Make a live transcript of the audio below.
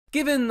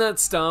Given that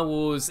Star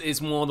Wars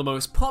is one of the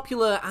most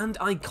popular and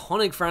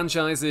iconic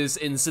franchises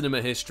in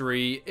cinema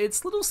history,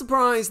 it's little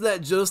surprise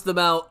that just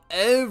about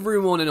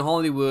everyone in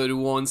Hollywood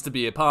wants to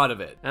be a part of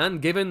it.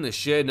 And given the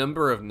sheer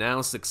number of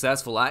now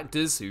successful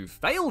actors who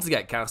failed to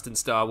get cast in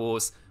Star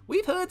Wars,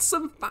 we've heard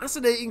some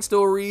fascinating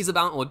stories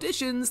about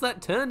auditions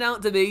that turned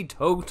out to be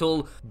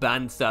total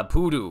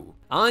banthapoodoo.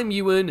 I'm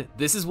Ewan,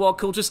 this is What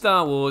Culture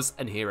Star Wars,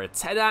 and here are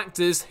 10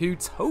 actors who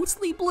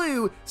totally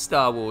blew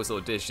Star Wars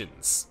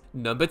auditions.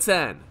 Number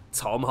 10.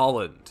 Tom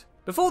Holland.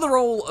 Before the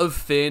role of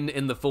Finn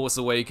in The Force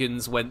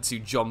Awakens went to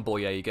John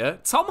Boyega,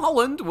 Tom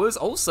Holland was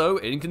also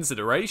in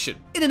consideration.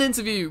 In an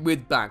interview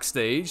with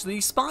Backstage,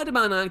 the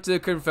Spider-Man actor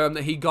confirmed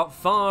that he got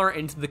far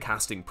into the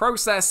casting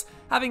process,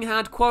 having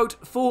had, quote,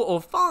 4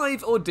 or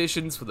 5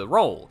 auditions for the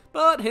role,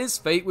 but his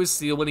fate was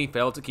sealed when he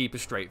failed to keep a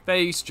straight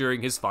face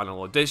during his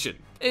final audition.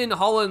 In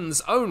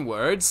Holland's own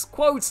words,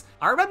 quote,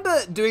 "I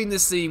remember doing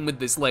this scene with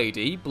this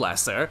lady,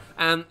 bless her,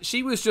 and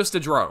she was just a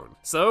drone.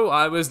 So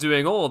I was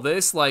doing all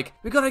this like,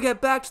 we gotta get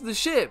back to the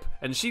ship,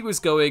 and she was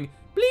going,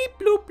 bleep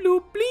bloop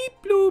bloop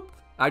bleep bloop.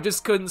 I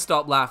just couldn't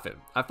stop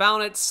laughing. I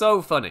found it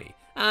so funny.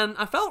 And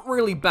I felt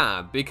really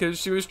bad because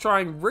she was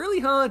trying really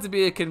hard to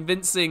be a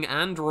convincing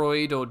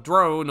android or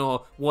drone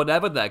or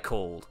whatever they're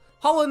called."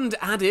 Holland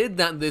added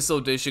that this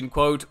audition,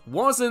 quote,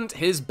 wasn't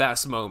his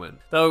best moment,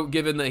 though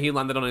given that he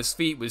landed on his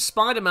feet with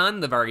Spider-Man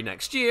the very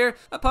next year,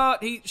 a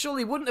part he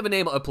surely wouldn't have been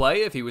able to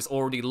play if he was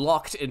already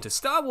locked into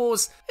Star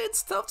Wars,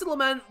 it's tough to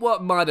lament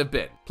what might have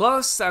been.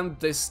 Plus, and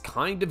this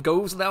kind of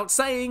goes without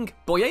saying,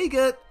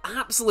 Boyega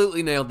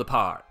absolutely nailed the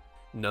part.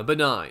 Number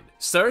 9.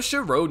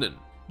 Saoirse Ronan.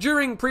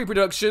 During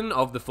pre-production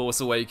of The Force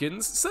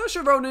Awakens,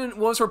 Saoirse Ronan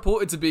was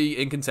reported to be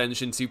in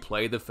contention to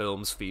play the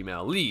film's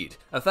female lead,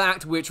 a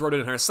fact which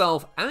Ronan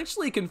herself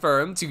actually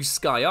confirmed to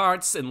Sky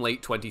Arts in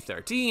late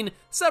 2013,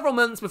 several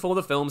months before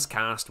the film's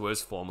cast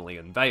was formally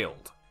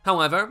unveiled.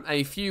 However,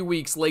 a few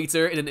weeks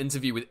later, in an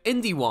interview with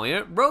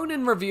IndieWire,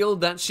 Ronan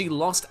revealed that she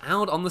lost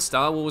out on the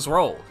Star Wars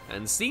role,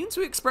 and seemed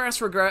to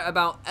express regret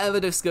about ever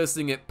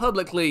discussing it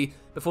publicly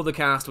before the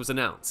cast was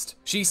announced.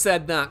 She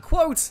said that,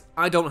 quote,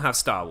 "I don't have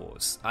Star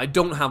Wars. I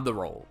don't have the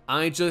role.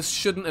 I just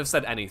shouldn't have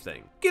said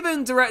anything."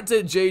 Given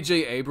director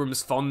J.J.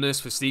 Abrams' fondness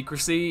for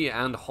secrecy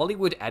and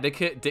Hollywood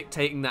etiquette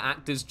dictating that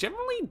actors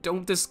generally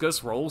don't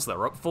discuss roles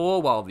they're up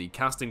for while the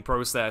casting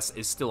process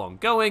is still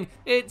ongoing,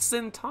 it's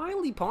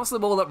entirely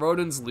possible that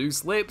Ronan's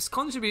loose lips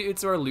contributed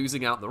to her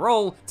losing out the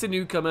role to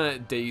newcomer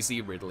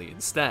Daisy Ridley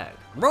instead.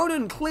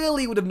 Ronan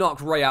clearly would have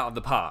knocked Rey out of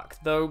the park,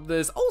 though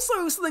there's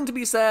also something to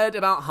be said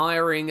about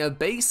hiring a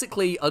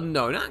basically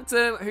unknown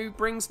actor who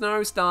brings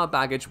no star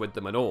baggage with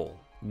them at all.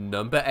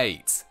 Number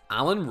 8.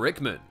 Alan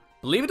Rickman.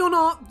 Believe it or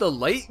not, the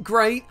late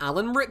great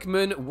Alan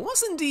Rickman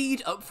was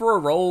indeed up for a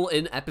role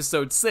in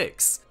Episode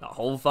 6, a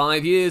whole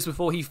 5 years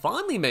before he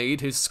finally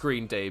made his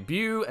screen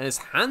debut as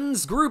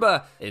Hans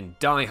Gruber in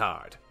Die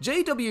Hard.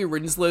 J.W.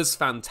 Rinsler's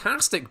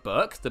fantastic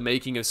book, The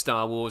Making of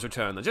Star Wars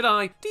Return of the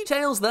Jedi,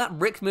 details that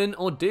Rickman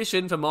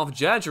auditioned for Moff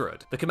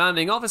Jedgerad, the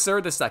commanding officer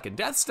of the second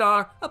Death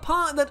Star, a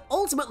part that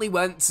ultimately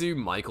went to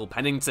Michael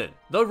Pennington.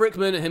 Though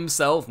Rickman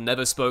himself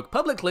never spoke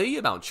publicly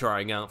about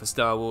trying out for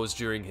Star Wars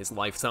during his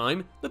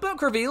lifetime, the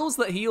book reveals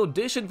that he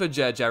auditioned for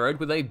Jedgerad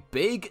with a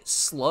big,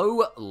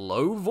 slow,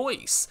 low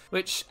voice,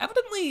 which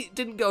evidently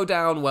didn't go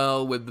down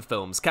well with the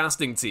film's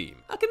casting team.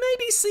 I can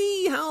maybe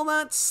see how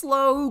that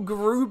slow,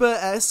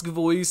 Gruber-esque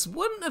voice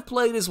wouldn't have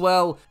played as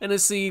well in a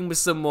scene with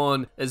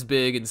someone as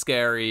big and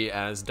scary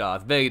as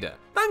Darth Vader.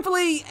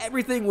 Thankfully,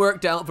 everything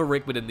worked out for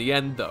Rickman in the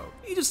end though.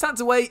 He just had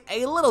to wait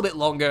a little bit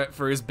longer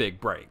for his big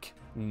break.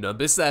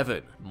 Number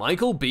 7.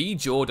 Michael B.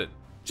 Jordan.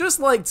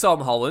 Just like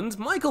Tom Holland,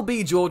 Michael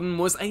B. Jordan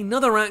was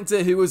another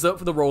actor who was up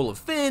for the role of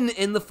Finn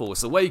in The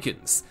Force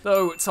Awakens,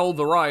 though told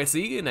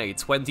Variety in a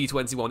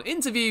 2021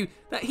 interview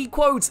that he,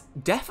 quote,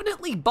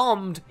 definitely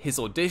bombed his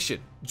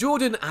audition.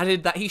 Jordan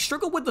added that he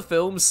struggled with the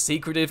film's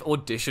secretive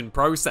audition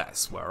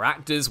process, where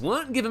actors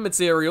weren't given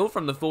material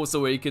from The Force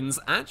Awakens'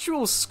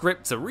 actual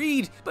script to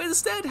read, but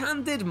instead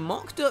handed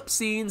mocked-up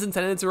scenes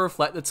intended to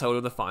reflect the tone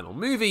of the final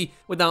movie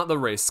without the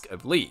risk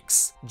of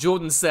leaks.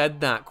 Jordan said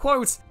that,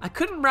 quote, "I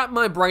couldn't wrap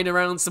my brain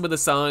around some of the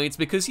sides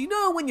because you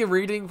know when you're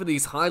reading for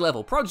these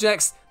high-level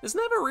projects, there's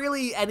never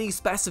really any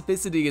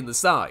specificity in the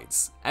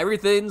sides.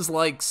 Everything's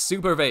like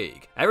super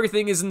vague.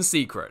 Everything is in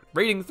secret.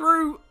 Reading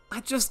through,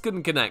 I just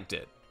couldn't connect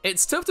it."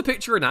 It's tough to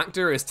picture an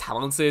actor as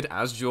talented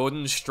as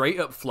Jordan straight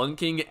up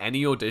flunking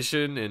any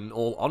audition in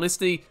all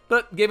honesty,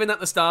 but given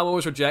that the Star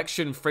Wars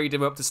rejection freed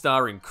him up to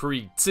star in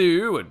Creed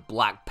 2 and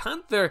Black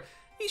Panther,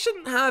 he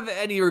shouldn't have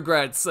any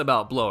regrets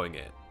about blowing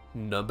it.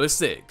 Number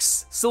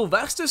 6.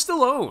 Sylvester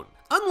Stallone.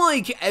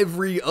 Unlike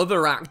every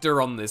other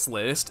actor on this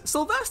list,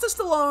 Sylvester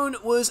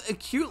Stallone was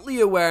acutely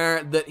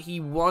aware that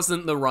he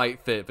wasn't the right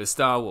fit for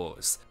Star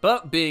Wars.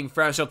 But being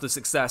fresh off the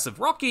success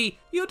of Rocky,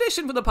 he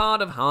auditioned for the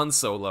part of Han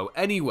Solo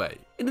anyway.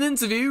 In an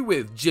interview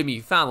with Jimmy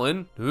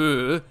Fallon,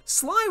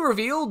 Sly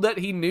revealed that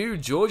he knew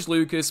George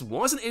Lucas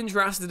wasn't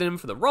interested in him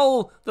for the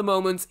role the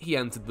moment he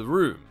entered the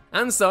room.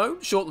 And so,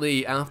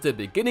 shortly after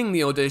beginning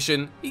the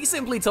audition, he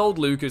simply told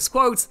Lucas,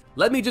 quote,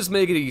 "Let me just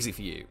make it easy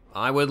for you.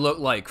 I would look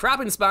like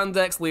crap in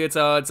spandex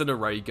leotards and a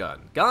ray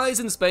gun. Guys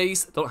in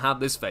space don't have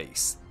this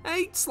face."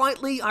 A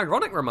slightly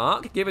ironic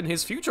remark given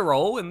his future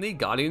role in the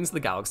Guardians of the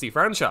Galaxy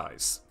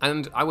franchise.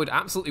 And I would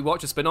absolutely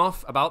watch a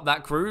spin-off about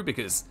that crew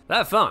because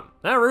they're fun.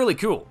 They're really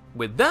cool.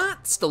 With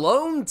that,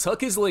 Stallone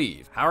took his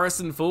leave.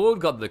 Harrison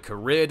Ford got the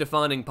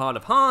career-defining part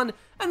of Han,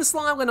 and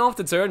Sly went off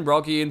to turn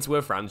Rocky into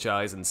a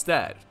franchise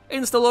instead.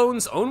 In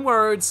Stallone's own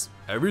words,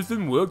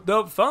 everything worked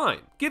out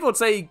fine. Give or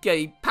take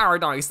a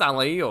Paradise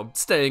Alley or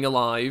Staying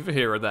Alive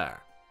here or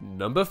there.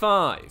 Number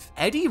 5.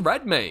 Eddie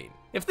Redmayne.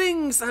 If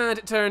things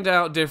had turned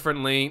out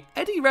differently,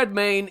 Eddie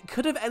Redmayne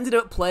could have ended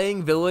up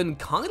playing villain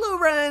Kylo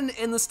Ren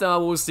in the Star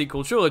Wars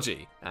sequel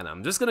trilogy. And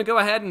I'm just gonna go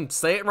ahead and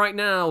say it right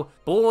now,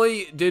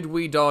 boy did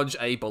we dodge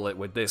a bullet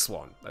with this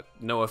one.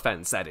 No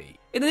offense,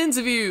 Eddie. In an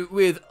interview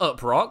with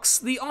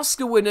Uproxx, the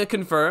Oscar winner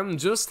confirmed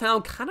just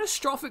how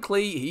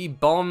catastrophically he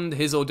bombed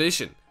his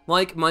audition.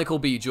 Like Michael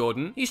B.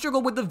 Jordan, he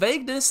struggled with the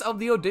vagueness of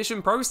the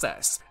audition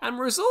process, and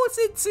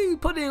resorted to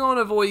putting on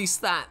a voice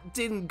that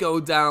didn't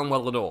go down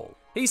well at all.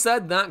 He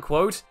said that,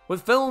 quote,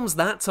 "With films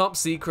that top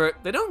secret,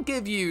 they don't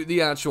give you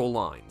the actual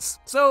lines.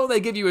 So they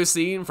give you a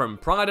scene from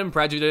Pride and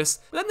Prejudice,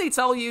 but then they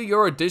tell you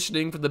you're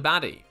auditioning for the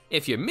baddie.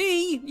 If you're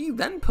me, you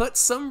then put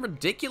some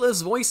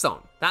ridiculous voice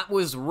on." That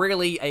was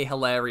really a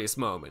hilarious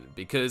moment,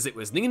 because it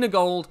was Nina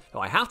Gold, who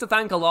I have to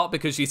thank a lot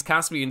because she's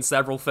cast me in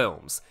several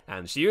films.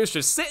 And she was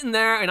just sitting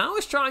there, and I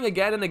was trying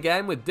again and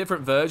again with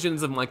different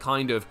versions of my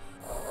kind of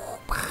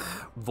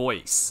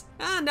voice.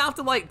 And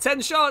after like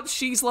 10 shots,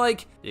 she's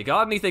like, "You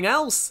got anything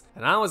else?"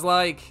 And I was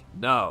like,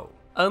 "No."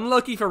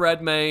 Unlucky for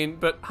Redmayne,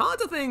 but hard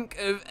to think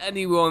of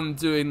anyone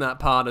doing that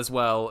part as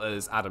well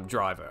as Adam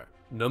Driver.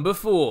 Number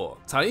 4.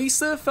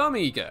 Taissa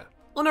Farmiga.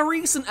 On a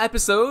recent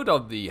episode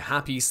of the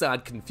Happy,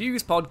 Sad,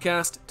 Confused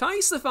podcast,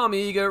 Taissa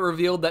Farmiga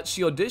revealed that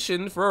she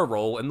auditioned for a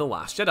role in The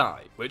Last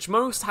Jedi, which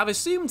most have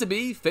assumed to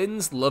be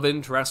Finn's love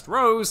interest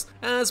Rose,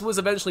 as was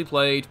eventually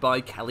played by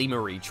Kelly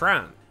Marie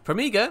Tran.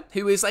 Farmiga,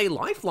 who is a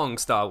lifelong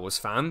Star Wars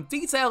fan,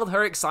 detailed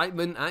her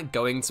excitement at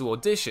going to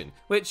audition,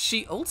 which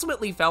she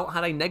ultimately felt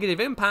had a negative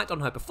impact on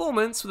her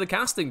performance for the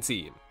casting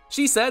team.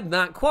 She said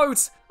that,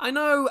 quote, "I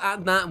know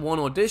at that one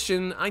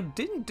audition, I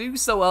didn't do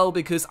so well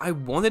because I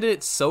wanted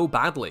it so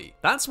badly.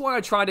 That's why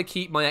I try to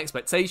keep my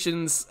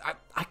expectations.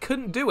 I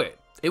couldn't do it.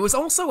 It was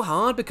also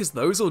hard because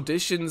those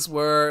auditions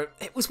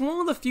it was one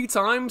of the few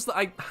times that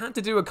I had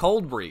to do a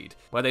cold read,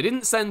 where they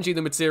didn't send you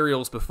the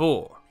materials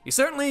before." You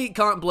certainly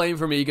can't blame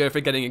Farmiga for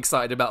getting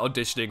excited about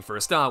auditioning for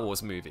a Star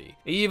Wars movie,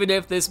 even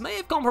if this may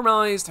have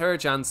compromised her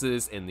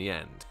chances in the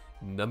end.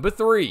 Number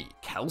 3.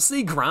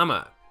 Kelsey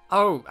Grammer.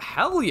 Oh,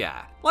 hell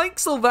yeah. Like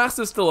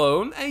Sylvester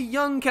Stallone, a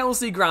young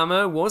Kelsey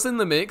Grammer was in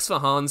the mix for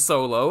Han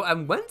Solo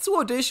and went to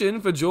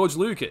audition for George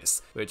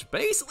Lucas, which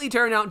basically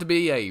turned out to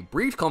be a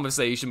brief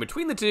conversation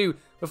between the two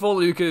before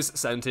Lucas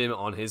sent him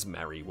on his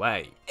merry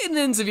way. In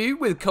an interview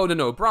with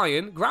Conan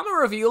O'Brien, Grammer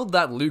revealed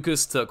that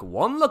Lucas took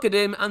one look at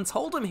him and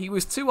told him he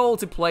was too old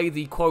to play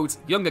the, quote,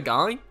 younger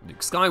guy, Luke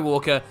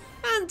Skywalker,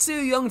 and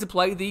too young to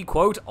play the,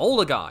 quote,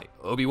 older guy,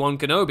 Obi-Wan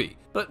Kenobi,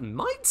 but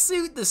might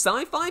suit the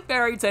sci-fi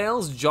fairy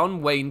tales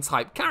John Wayne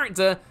type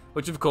character,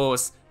 which of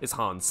course is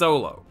Han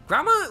Solo.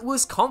 Grammer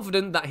was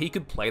confident that he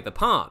could play the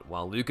part,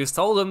 while Lucas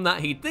told him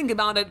that he'd think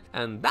about it,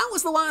 and that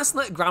was the last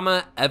that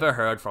Grammer ever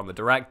heard from the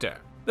director.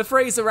 The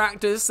Fraser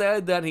actor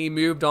said that he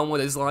moved on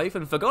with his life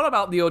and forgot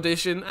about the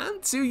audition,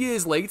 and 2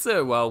 years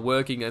later, while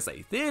working as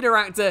a theatre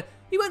actor,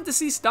 he went to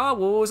see Star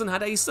Wars and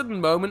had a sudden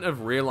moment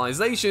of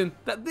realization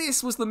that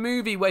this was the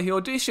movie where he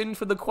auditioned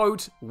for the,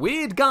 quote,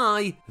 weird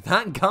guy,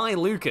 that guy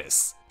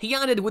Lucas. He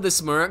added with a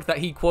smirk that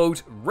he,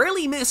 quote,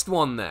 really missed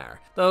one there,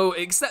 though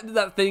accepted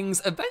that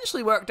things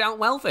eventually worked out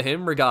well for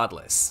him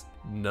regardless.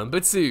 Number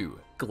 2.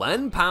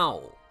 Glenn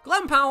Powell.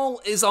 Glenn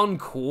Powell is on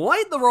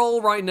quite the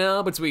roll right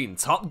now between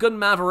Top Gun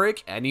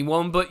Maverick,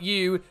 Anyone But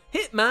You,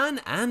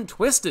 Hitman, and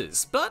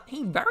Twisters, but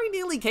he very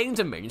nearly came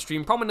to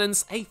mainstream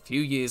prominence a few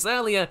years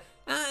earlier,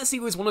 as he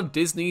was one of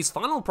Disney's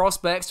final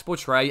prospects to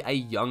portray a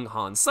young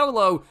Han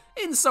Solo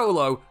in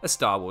Solo, A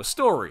Star Wars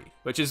Story,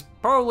 which is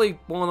probably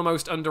one of the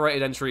most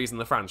underrated entries in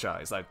the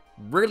franchise. I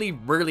really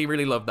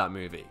love that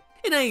movie.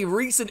 In a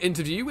recent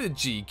interview with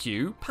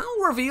GQ,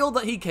 Powell revealed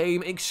that he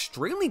came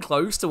extremely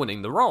close to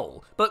winning the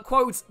role, but,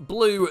 quote,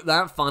 blew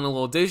that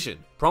final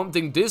audition,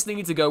 prompting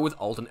Disney to go with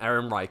Alden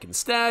Ehrenreich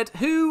instead,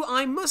 who,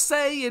 I must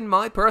say, in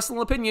my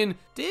personal opinion,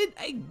 did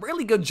a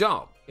really good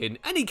job. In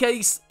any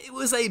case, it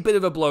was a bit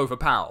of a blow for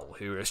Powell,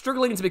 who was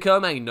struggling to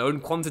become a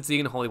known quantity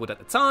in Hollywood at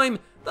the time,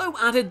 though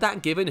added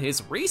that given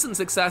his recent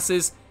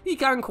successes, he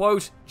can,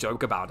 quote,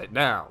 joke about it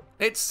now.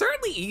 It's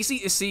certainly easy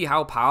to see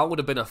how Powell would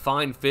have been a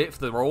fine fit for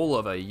the role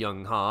of a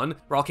young Han,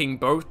 rocking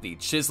both the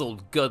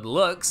chiseled good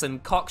looks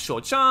and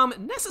cocksure charm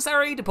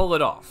necessary to pull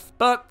it off.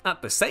 But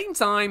at the same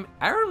time,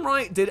 Aaron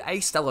Wright did a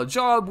stellar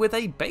job with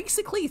a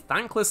basically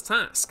thankless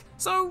task,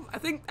 so I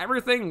think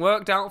everything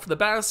worked out for the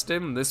best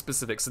in this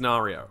specific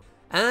scenario.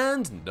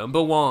 And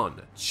number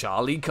 1,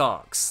 Charlie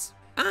Cox.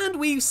 And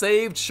we've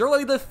saved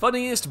surely the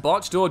funniest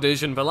botched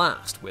audition for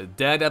last, with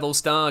Daredevil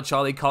star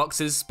Charlie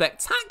Cox's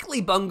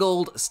spectacularly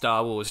bungled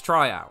Star Wars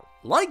tryout.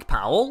 Like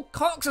Powell,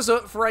 Cox is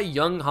up for a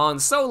young Han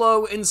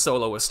Solo in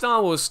Solo: A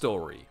Star Wars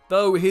Story,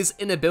 though his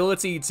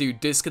inability to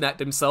disconnect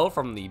himself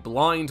from the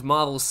blind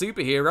Marvel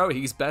superhero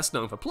he's best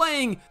known for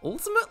playing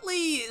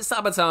ultimately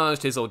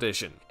sabotaged his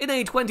audition. In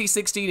a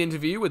 2016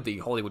 interview with The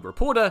Hollywood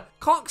Reporter,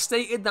 Cox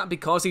stated that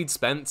because he'd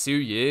spent 2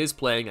 years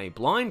playing a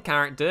blind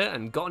character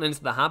and gotten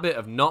into the habit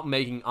of not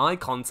making eye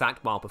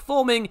contact while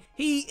performing,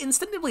 he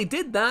instinctively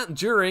did that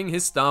during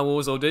his Star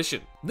Wars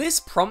audition. This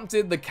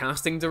prompted the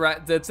casting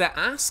director to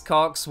ask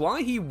Cox why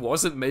he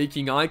wasn't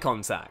making eye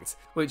contact,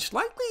 which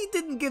likely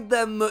didn't give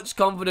them much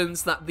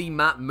confidence that the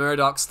Matt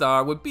Murdock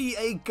star would be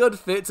a good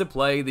fit to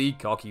play the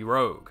cocky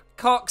rogue.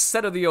 Cox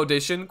said of the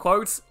audition,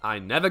 quote, "I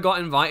never got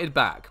invited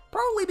back,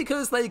 probably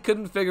because they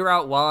couldn't figure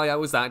out why I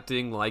was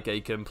acting like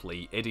a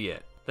complete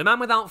idiot. The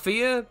man without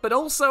fear, but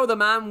also the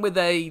man with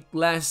a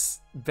less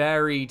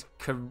varied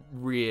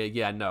career.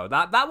 Yeah, no,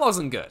 that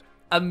wasn't good.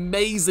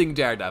 Amazing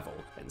Daredevil,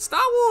 and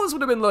Star Wars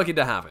would have been lucky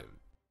to have him."